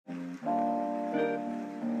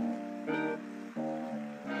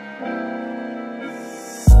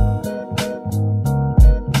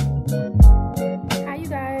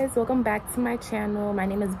welcome back to my channel. My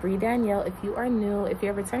name is Bree Danielle. If you are new, if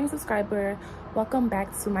you're a returning subscriber, welcome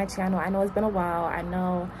back to my channel. I know it's been a while. I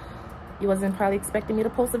know you wasn't probably expecting me to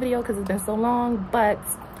post a video because it's been so long, but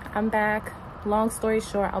I'm back. Long story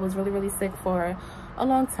short, I was really sick for a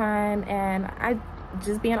long time, and I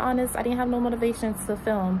just being honest, I didn't have no motivation to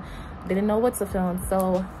film, didn't know what to film.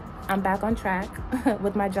 So I'm back on track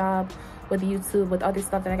with my job, with YouTube, with other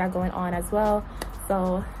stuff that I got going on as well.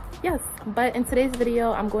 So yes, but in today's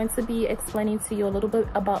video, I'm going to be explaining to you a little bit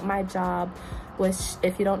about my job, which,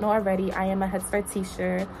 if you don't know already, I am a Head Start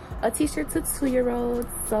teacher, a teacher to 2-year-olds.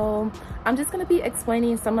 So I'm just going to be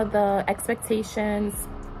explaining some of the expectations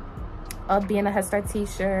of being a Head Start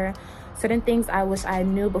teacher, certain things I wish I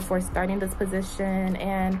knew before starting this position,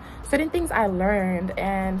 and certain things I learned,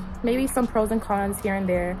 and maybe some pros and cons here and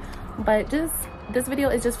there. But just this video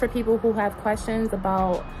is just for people who have questions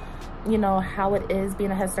about, you know, how it is being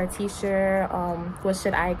a Head Start teacher. What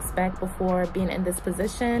should I expect before being in this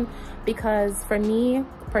position? Because for me,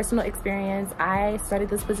 personal experience, I started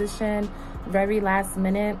this position very last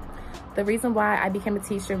minute. The reason why I became a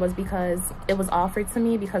teacher was because it was offered to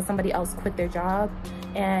me because somebody else quit their job,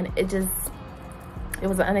 and it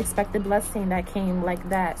was an unexpected blessing that came like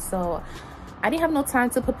that. So I didn't have no time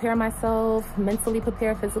to prepare myself, mentally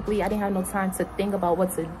prepare, physically. I didn't have no time to think about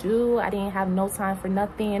what to do. I didn't have no time for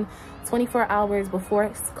nothing. 24 hours before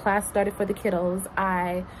class started for the kiddos,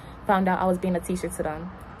 I found out I was being a teacher to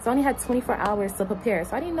them. So I only had 24 hours to prepare.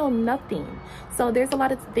 So I didn't know nothing. So there's a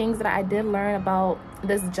lot of things that I did learn about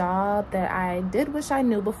this job that I did wish I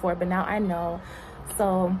knew before, but now I know.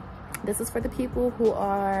 So this is for the people who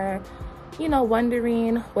are, you know,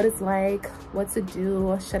 wondering what it's like, what to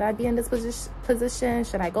do. Should I be in this position?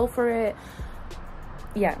 Should I go for it?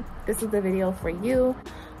 Yeah, this is the video for you.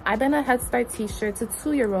 I've been a Head Start teacher to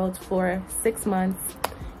 2-year-olds for 6 months.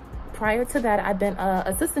 Prior to that, I've been an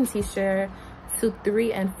assistant teacher to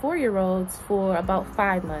 3- and 4-year-olds for about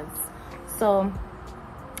 5 months. So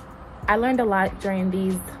I learned a lot during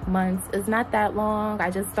these months. It's not that long. I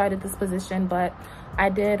just started this position, but I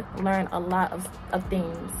did learn a lot of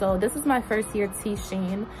things. So this is my first year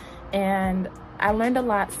teaching, and I learned a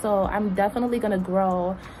lot. So I'm definitely gonna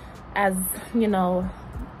grow as, you know,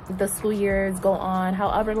 the school years go on,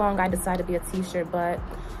 however long I decide to be a teacher. But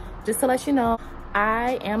just to let you know,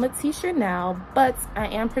 I am a teacher now, but I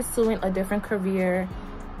am pursuing a different career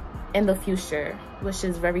in the future, which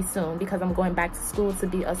is very soon, because I'm going back to school to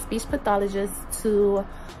be a speech pathologist to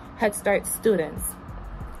Head Start students.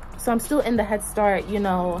 So I'm still in the Head Start, you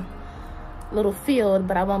know, little field,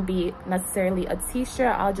 but I won't be necessarily a teacher.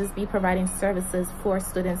 I'll just be providing services for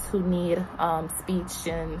students who need speech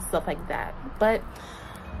and stuff like that. But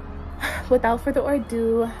without further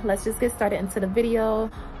ado, let's just get started into the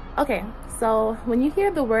video. Okay, so when you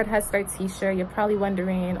hear the word Head Start teacher, you're probably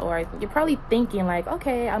wondering, or you're probably thinking like,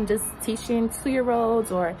 okay, I'm just teaching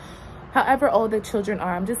 2-year-olds or however old the children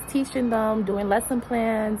are. I'm just teaching them, doing lesson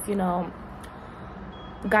plans, you know,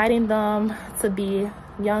 guiding them to be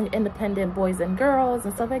young independent boys and girls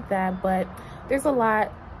and stuff like that. But there's a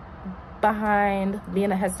lot behind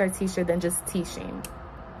being a Head Start teacher than just teaching,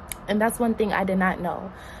 and that's one thing I did not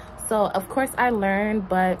know. So of course I learned,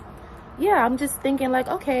 but yeah, I'm just thinking like,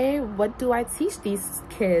 okay, what do I teach these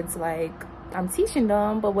kids? Like, I'm teaching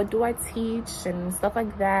them, but what do I teach and stuff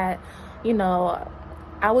like that? You know,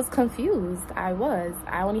 I was confused. I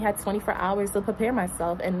only had 24 hours to prepare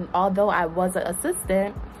myself, and although I was an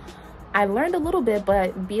assistant, I learned a little bit,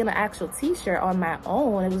 but being an actual teacher on my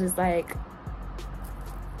own, it was just like,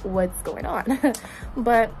 what's going on?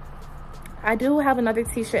 But I do have another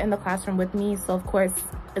teacher in the classroom with me, so of course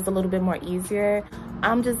it's a little bit more easier.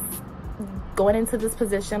 I'm just going into this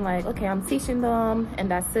position like, okay, I'm teaching them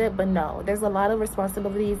and that's it. But no, there's a lot of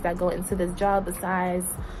responsibilities that go into this job besides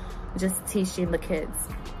just teaching the kids.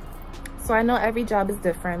 So I know every job is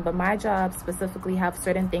different, but my job specifically have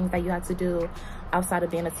certain things that you have to do outside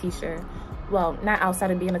of being a teacher. Well, not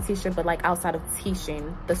outside of being a teacher, but like outside of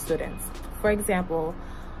teaching the students. For example,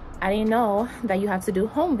 I didn't know that you have to do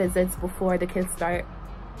home visits before the kids start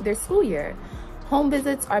their school year. Home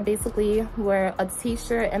visits are basically where a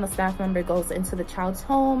teacher and a staff member goes into the child's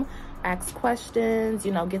home, asks questions,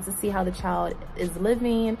 you know, get to see how the child is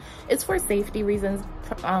living. It's for safety reasons,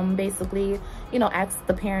 basically, you know, ask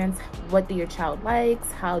the parents, what do your child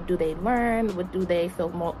likes? How do they learn? What do they feel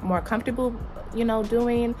more comfortable, you know,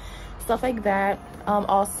 doing? Stuff like that.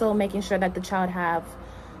 Also making sure that the child have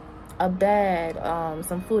a bed,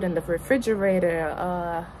 some food in the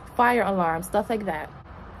refrigerator, fire alarm, stuff like that.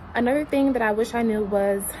 Another thing that I wish I knew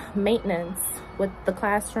was maintenance with the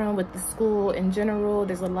classroom, with the school in general.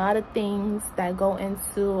 There's a lot of things that go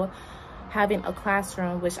into having a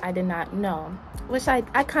classroom, which I did not know, which I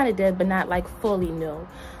kind of did, but not like fully knew.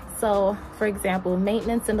 So for example,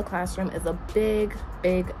 maintenance in the classroom is a big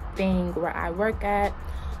thing where I work at.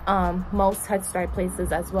 Most Head Start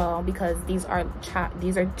places as well, because these are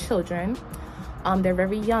children. They're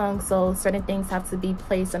very young, so certain things have to be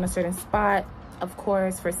placed in a certain spot, of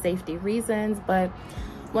course, for safety reasons. But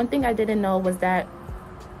one thing I didn't know was that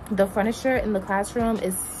the furniture in the classroom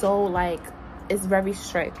is so like, it's very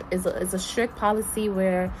strict. It's a strict policy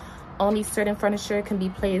where only certain furniture can be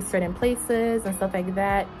placed certain places and stuff like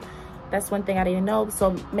that. That's one thing I didn't know.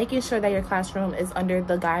 So making sure that your classroom is under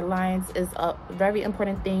the guidelines is a very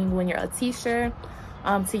important thing when you're a teacher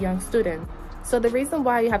to young students. So the reason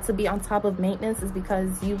why you have to be on top of maintenance is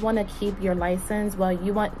because you want to keep your license. Well,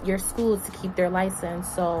 you want your schools to keep their license.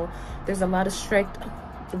 So there's a lot of strict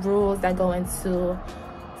rules that go into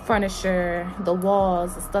furniture, the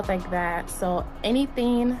walls, stuff like that. So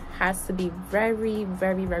anything has to be very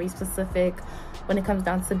specific when it comes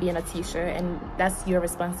down to being a teacher, and that's your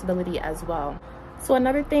responsibility as well. So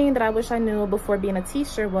another thing that I wish I knew before being a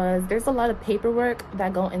teacher was there's a lot of paperwork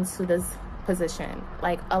that go into this position,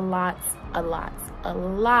 like a lot.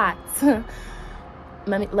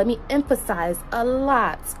 let me emphasize, a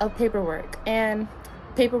lot of paperwork. And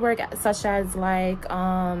paperwork such as like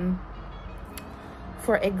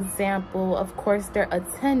for example, of course, their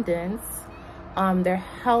attendance, their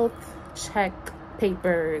health check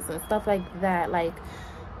papers and stuff like that. Like,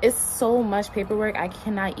 it's so much paperwork I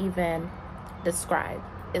cannot even describe.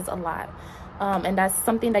 It's a lot. And that's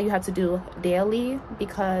something that you have to do daily,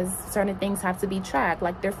 because certain things have to be tracked,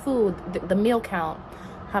 like their food, the meal count,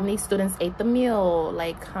 how many students ate the meal,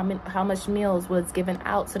 like how much meals was given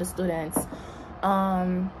out to the students,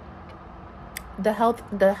 the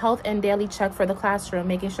health and daily check for the classroom,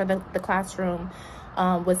 making sure that the classroom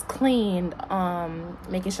was cleaned,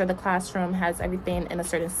 making sure the classroom has everything in a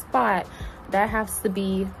certain spot. That has to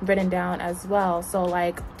be written down as well. So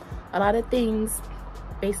like a lot of things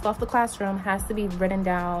based off the classroom has to be written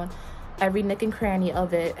down. Every nook and cranny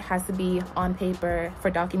of it has to be on paper for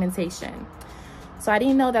documentation. So I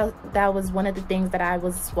didn't know that that was one of the things that I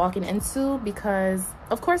was walking into, because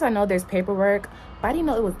of course I know there's paperwork, but I didn't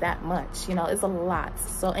know it was that much. You know, it's a lot.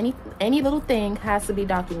 So any little thing has to be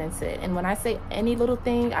documented. And when I say any little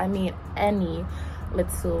thing, I mean any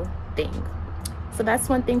little thing. So that's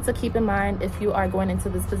one thing to keep in mind if you are going into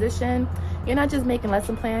this position. You're not just making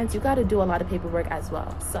lesson plans, you got to do a lot of paperwork as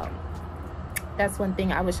well. So that's one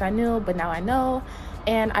thing I wish I knew, but now I know,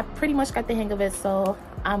 and I pretty much got the hang of it, so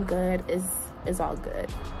I'm good. It's all good.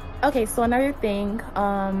 Okay, so another thing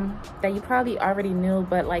that you probably already knew,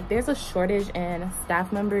 but like there's a shortage in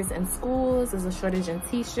staff members in schools, there's a shortage in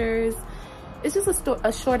teachers. It's just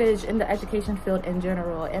a shortage in the education field in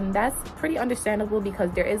general, and that's pretty understandable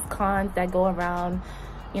because there is cons that go around,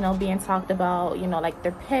 you know, being talked about, you know, like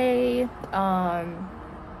their pay,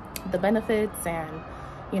 the benefits, and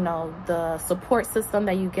you know, the support system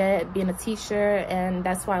that you get being a teacher. And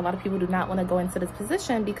that's why a lot of people do not want to go into this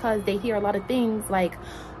position, because they hear a lot of things like,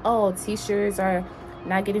 oh, teachers are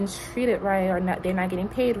not getting treated right, or they're not getting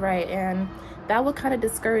paid right, and that would kind of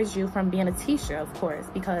discourage you from being a teacher, of course,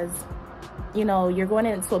 because you know, you're going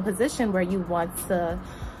into a position where you want to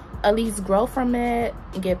at least grow from it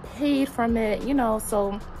and get paid from it, you know.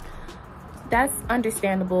 So that's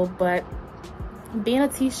understandable. But being a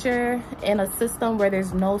teacher in a system where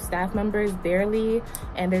there's no staff members, barely,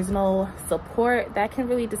 and there's no support, that can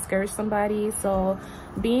really discourage somebody. So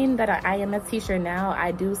being that I am a teacher now,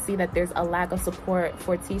 I do see that there's a lack of support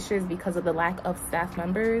for teachers because of the lack of staff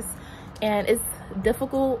members. And it's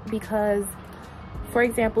difficult because, for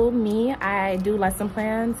example, me, I do lesson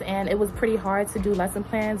plans, and it was pretty hard to do lesson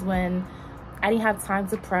plans when I didn't have time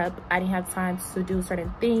to prep. I didn't have time to do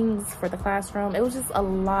certain things for the classroom. It was just a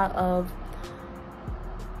lot of,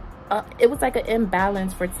 it was like an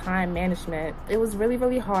imbalance for time management. It was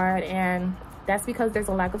really hard, and that's because there's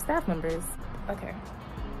a lack of staff members. Okay.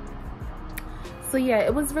 So yeah,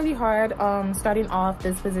 it was really hard starting off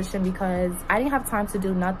this position because I didn't have time to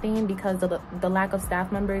do nothing because of the lack of staff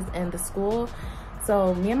members in the school.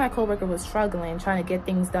 So me and my coworker was struggling trying to get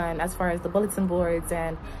things done as far as the bulletin boards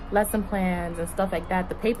and lesson plans and stuff like that.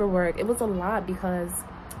 The paperwork, it was a lot because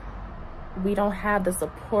we don't have the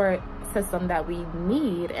support system that we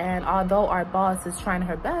need. And although our boss is trying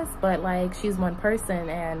her best, but like, she's one person,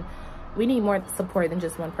 and we need more support than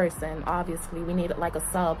just one person. Obviously, we need like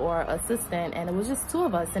a sub or assistant, and it was just two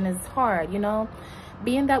of us, and it's hard, you know,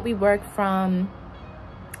 being that we work from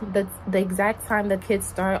the exact time the kids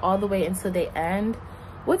start all the way until they end.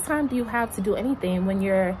 What time do you have to do anything when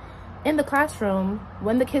you're in the classroom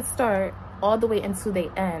when the kids start all the way until they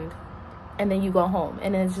end? and then you go home.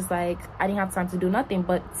 And it's just like, I didn't have time to do nothing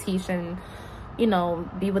but teach and, you know,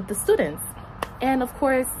 be with the students. And of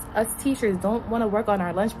course, us teachers don't want to work on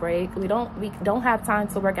our lunch break. We don't have time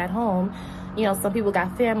to work at home. You know, some people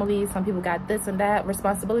got families, some people got this and that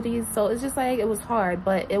responsibilities. So it's just like, it was hard,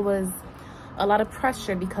 but it was a lot of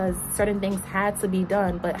pressure because certain things had to be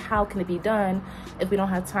done. But how can it be done if we don't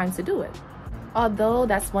have time to do it? Although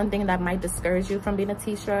that's one thing that might discourage you from being a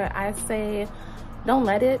teacher, I say don't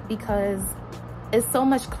let it, because it's so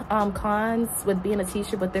much cons with being a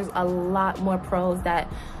teacher, but there's a lot more pros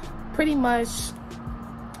that pretty much,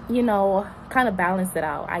 you know, kind of balance it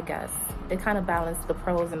out, I guess. It kind of balanced the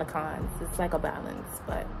pros and the cons. It's like a balance,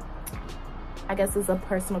 but I guess it's a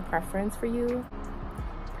personal preference for you.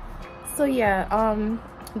 So yeah,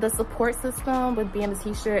 the support system with being a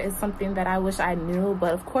teacher is something that I wish I knew,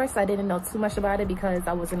 but of course I didn't know too much about it because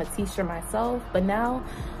I wasn't a teacher myself. But now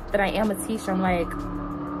that I am a teacher, I'm like,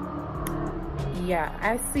 yeah,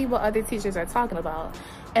 I see what other teachers are talking about.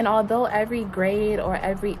 And although every grade or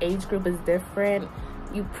every age group is different,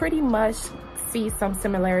 you pretty much see some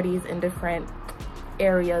similarities in different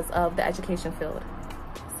areas of the education field.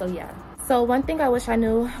 So yeah. So one thing I wish I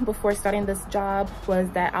knew before starting this job was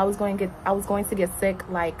that I was going to get sick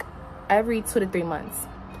like every 2 to 3 months.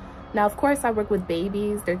 Now, of course, I work with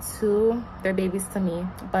babies. They're babies to me.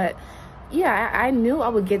 But yeah, I knew I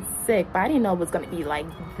would get sick, but I didn't know it was going to be like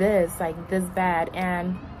this bad.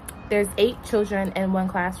 And there's 8 children in one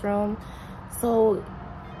classroom. So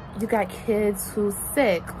you got kids who's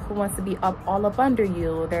sick, who wants to be all up under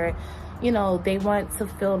you. They're, you know, they want to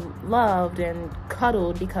feel loved and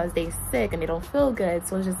cuddled because they're sick and they don't feel good.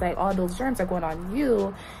 So it's just like all those germs are going on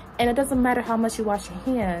you. And it doesn't matter how much you wash your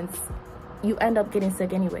hands, you end up getting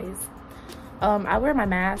sick anyways. I wear my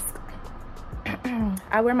mask.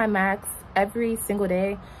 I wear my mask every single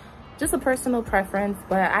day. Just a personal preference,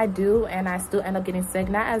 but I do, and I still end up getting sick.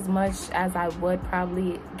 Not as much as I would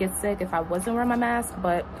probably get sick if I wasn't wearing my mask,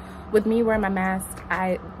 but with me wearing my mask,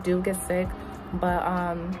 I do get sick. But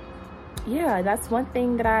yeah, that's one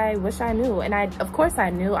thing that I wish I knew. And of course I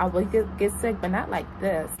knew I would get sick, but not like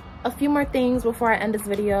this. A few more things before I end this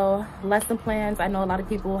video. Lesson plans. I know a lot of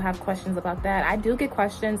people have questions about that. I do get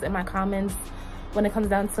questions in my comments when it comes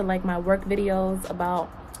down to like my work videos about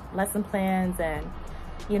lesson plans and,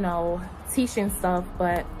 you know, teaching stuff.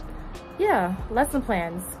 But yeah, lesson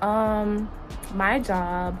plans. My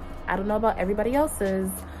job, I don't know about everybody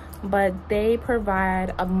else's, but they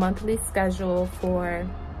provide a monthly schedule for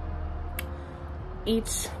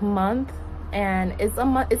each month. And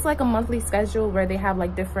it's like a monthly schedule where they have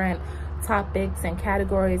like different topics and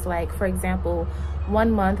categories. Like, for example,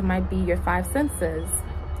 one month might be your 5 senses,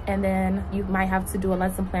 and then you might have to do a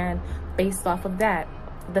lesson plan based off of that.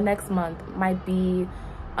 The next month might be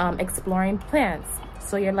exploring plants,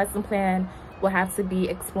 so your lesson plan will have to be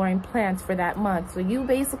exploring plants for that month. So you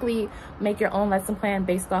basically make your own lesson plan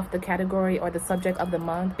based off the category or the subject of the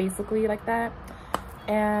month, basically like that.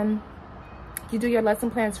 And you do your lesson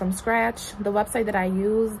plans from scratch. The website that I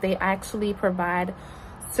use, they actually provide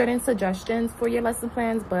certain suggestions for your lesson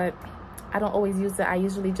plans, but I don't always use it. I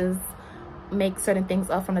usually just make certain things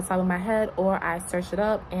up from the top of my head, or I search it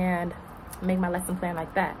up and make my lesson plan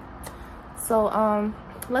like that. So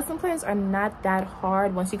lesson plans are not that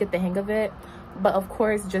hard once you get the hang of it. But of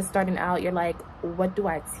course, just starting out, you're like, what do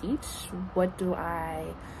I teach? What do I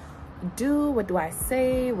do? What do I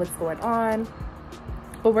say? What's going on?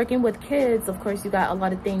 But working with kids, of course, you got a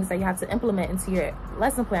lot of things that you have to implement into your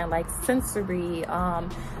lesson plan, like sensory,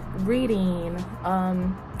 reading,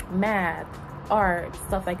 math, art,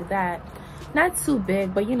 stuff like that. Not too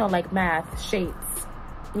big, but you know, like math, shapes,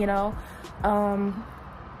 you know.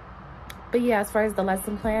 But yeah, as far as the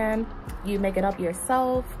lesson plan, you make it up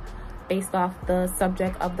yourself based off the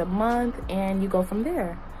subject of the month, and you go from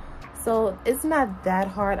there. So it's not that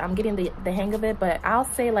hard. I'm getting the hang of it, but I'll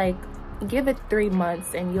say like, give it 3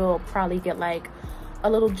 months and you'll probably get like a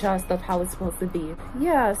little gist of how it's supposed to be.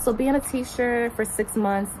 Yeah, so being a teacher for 6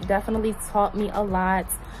 months definitely taught me a lot.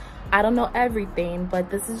 I don't know everything,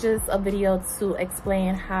 but this is just a video to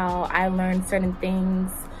explain how I learned certain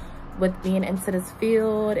things with being into this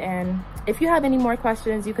field. And if you have any more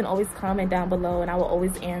questions, you can always comment down below and I will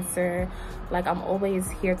always answer. Like, I'm always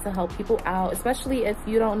here to help people out, especially if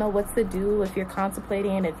you don't know what to do, if you're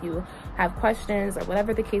contemplating, if you have questions or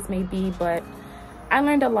whatever the case may be. But I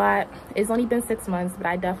learned a lot. It's only been 6 months, but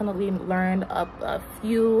I definitely learned a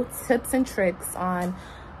few tips and tricks on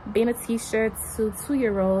being a teacher to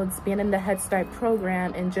 2-year-olds, being in the Head Start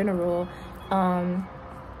program in general.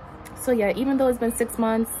 So yeah, even though it's been 6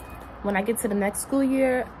 months, when I get to the next school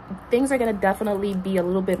year, things are gonna definitely be a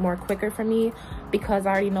little bit more quicker for me because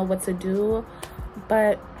I already know what to do.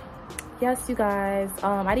 But yes, you guys,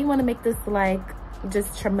 I didn't want to make this like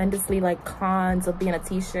just tremendously like cons of being a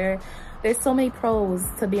teacher. There's so many pros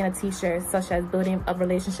to being a teacher, such as building a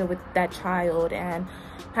relationship with that child and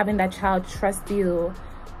having that child trust you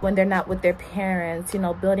when they're not with their parents, you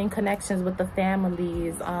know, building connections with the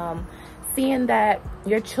families, seeing that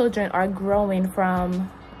your children are growing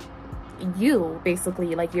from you,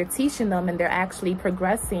 basically, like you're teaching them and they're actually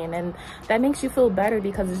progressing, and that makes you feel better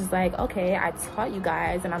because it's just like, okay, I taught you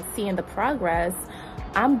guys and I'm seeing the progress,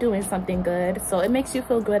 I'm doing something good. So it makes you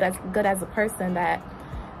feel good as a person that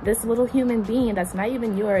this little human being that's not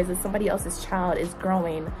even yours, is somebody else's child, is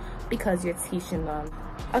growing because you're teaching them.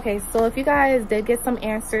 Okay, so if you guys did get some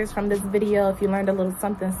answers from this video, if you learned a little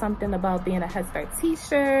something about being a Head Start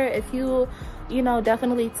teacher, if you know,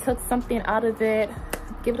 definitely took something out of it,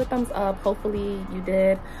 give it a thumbs up. Hopefully you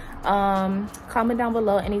did. Comment down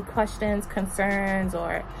below any questions, concerns,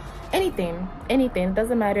 or anything. It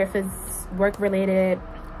doesn't matter if it's work related,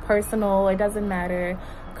 personal, it doesn't matter.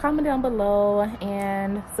 Comment down below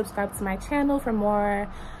and subscribe to my channel for more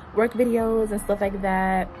work videos and stuff like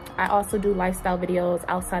that. I also do lifestyle videos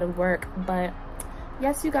outside of work. But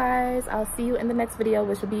yes, you guys, I'll see you in the next video,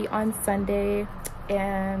 which will be on Sunday,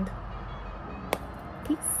 and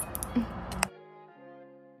peace.